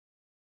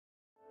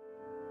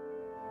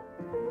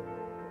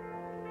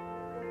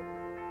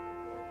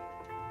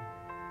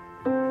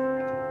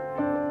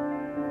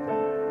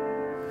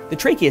The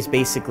trachea is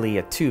basically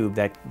a tube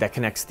that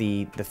connects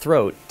the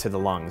throat to the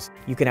lungs.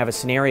 You can have a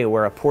scenario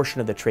where a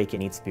portion of the trachea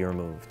needs to be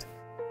removed.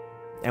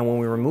 And when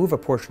we remove a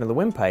portion of the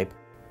windpipe,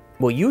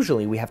 well,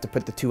 usually we have to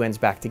put the two ends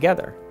back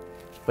together.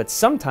 But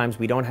sometimes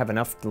we don't have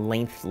enough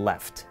length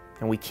left,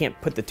 and we can't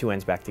put the two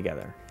ends back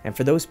together. And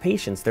for those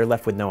patients, they're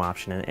left with no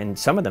option, and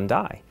some of them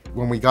die.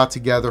 When we got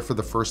together for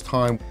the first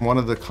time, one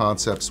of the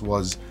concepts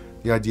was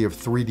the idea of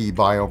 3D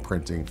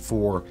bioprinting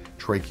for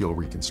tracheal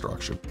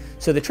reconstruction.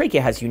 So the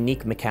trachea has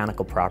unique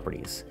mechanical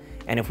properties,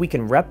 and if we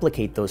can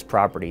replicate those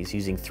properties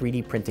using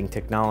 3D printing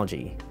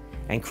technology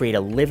and create a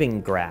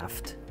living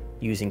graft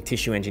using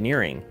tissue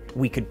engineering,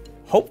 we could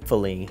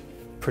hopefully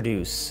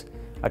produce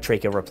a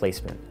tracheal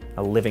replacement,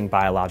 a living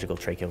biological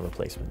tracheal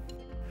replacement.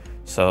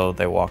 So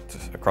they walked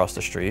across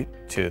the street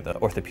to the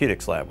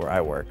orthopedics lab where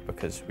I work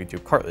because we do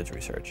cartilage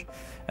research.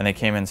 And they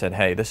came and said,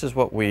 hey, this is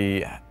what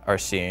we are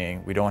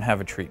seeing. We don't have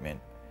a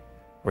treatment.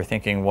 We're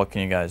thinking, what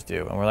can you guys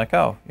do? And we're like,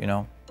 oh, you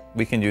know,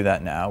 we can do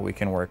that now. We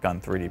can work on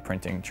 3D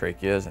printing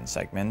tracheas and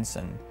segments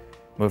and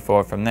move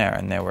forward from there.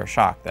 And they were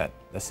shocked that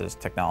this is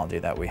technology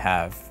that we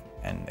have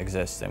and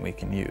exists and we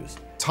can use.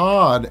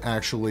 Todd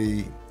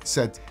actually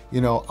said,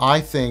 you know,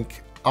 I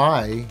think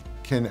I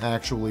can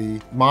actually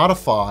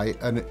modify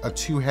a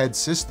two-head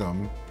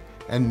system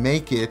and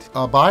make it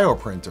a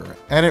bioprinter,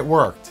 and it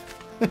worked.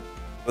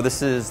 Well,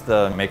 this is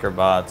the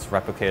MakerBot's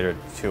Replicator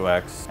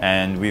 2X,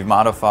 and we've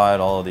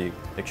modified all of the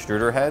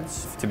extruder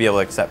heads to be able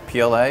to accept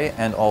PLA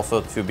and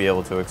also to be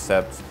able to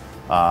accept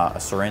a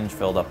syringe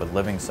filled up with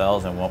living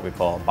cells and what we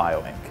call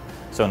bioink.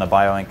 So in the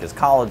bioink is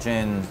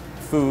collagen,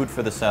 food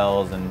for the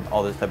cells, and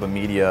all this type of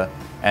media,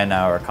 and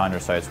now our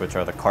chondrocytes, which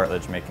are the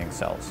cartilage-making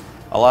cells.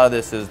 A lot of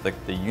this is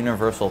the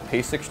universal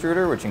paste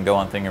extruder, which you can go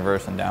on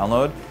Thingiverse and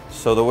download.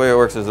 So the way it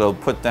works is it'll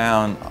put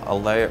down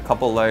a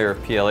couple layer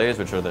of PLAs,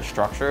 which are the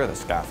structure, the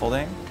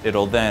scaffolding.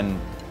 It'll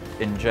then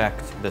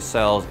inject the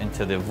cells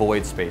into the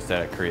void space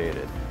that it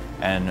created.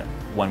 And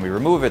when we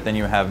remove it, then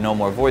you have no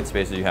more void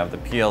spaces. You have the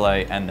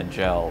PLA and the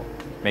gel,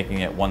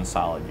 making it one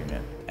solid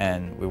unit.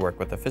 And we work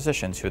with the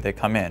physicians who they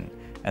come in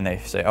and they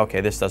say,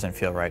 okay, this doesn't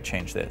feel right,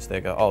 change this.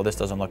 They go, oh, this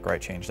doesn't look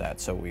right, change that.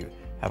 So we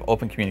have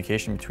open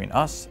communication between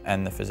us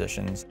and the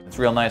physicians. It's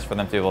real nice for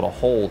them to be able to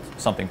hold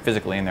something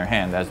physically in their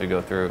hand as we go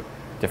through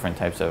different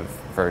types of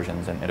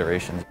versions and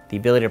iterations. The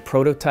ability to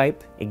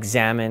prototype,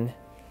 examine,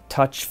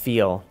 touch,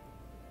 feel,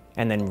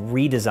 and then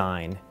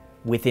redesign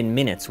within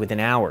minutes, within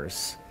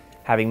hours,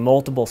 having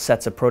multiple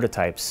sets of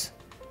prototypes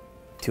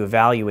to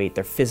evaluate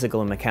their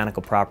physical and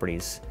mechanical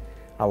properties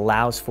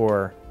allows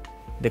for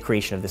the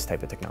creation of this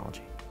type of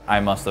technology. I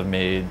must have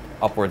made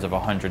upwards of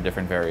 100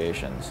 different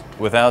variations.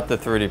 Without the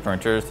 3D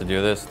printers to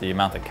do this, the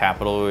amount of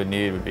capital we would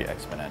need would be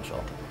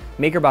exponential.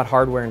 MakerBot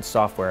hardware and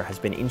software has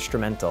been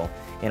instrumental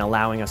in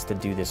allowing us to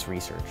do this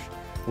research.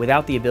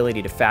 Without the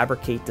ability to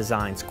fabricate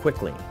designs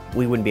quickly,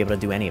 we wouldn't be able to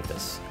do any of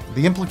this.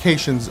 The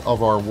implications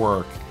of our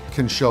work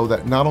can show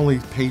that not only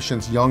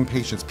patients, young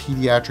patients,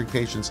 pediatric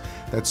patients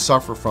that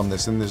suffer from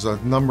this, and there's a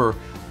number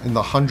in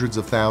the hundreds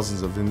of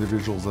thousands of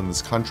individuals in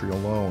this country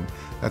alone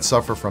that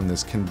suffer from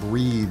this, can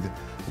breathe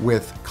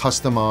with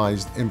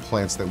customized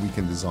implants that we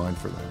can design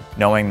for them.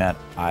 Knowing that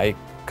I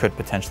could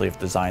potentially have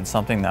designed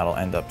something that'll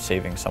end up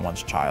saving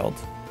someone's child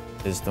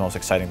is the most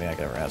exciting thing I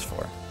could ever ask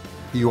for.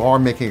 You are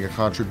making a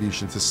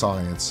contribution to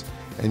science,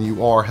 and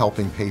you are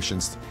helping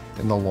patients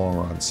in the long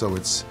run. So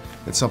it's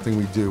something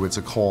we do. It's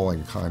a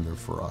calling kind of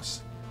for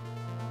us.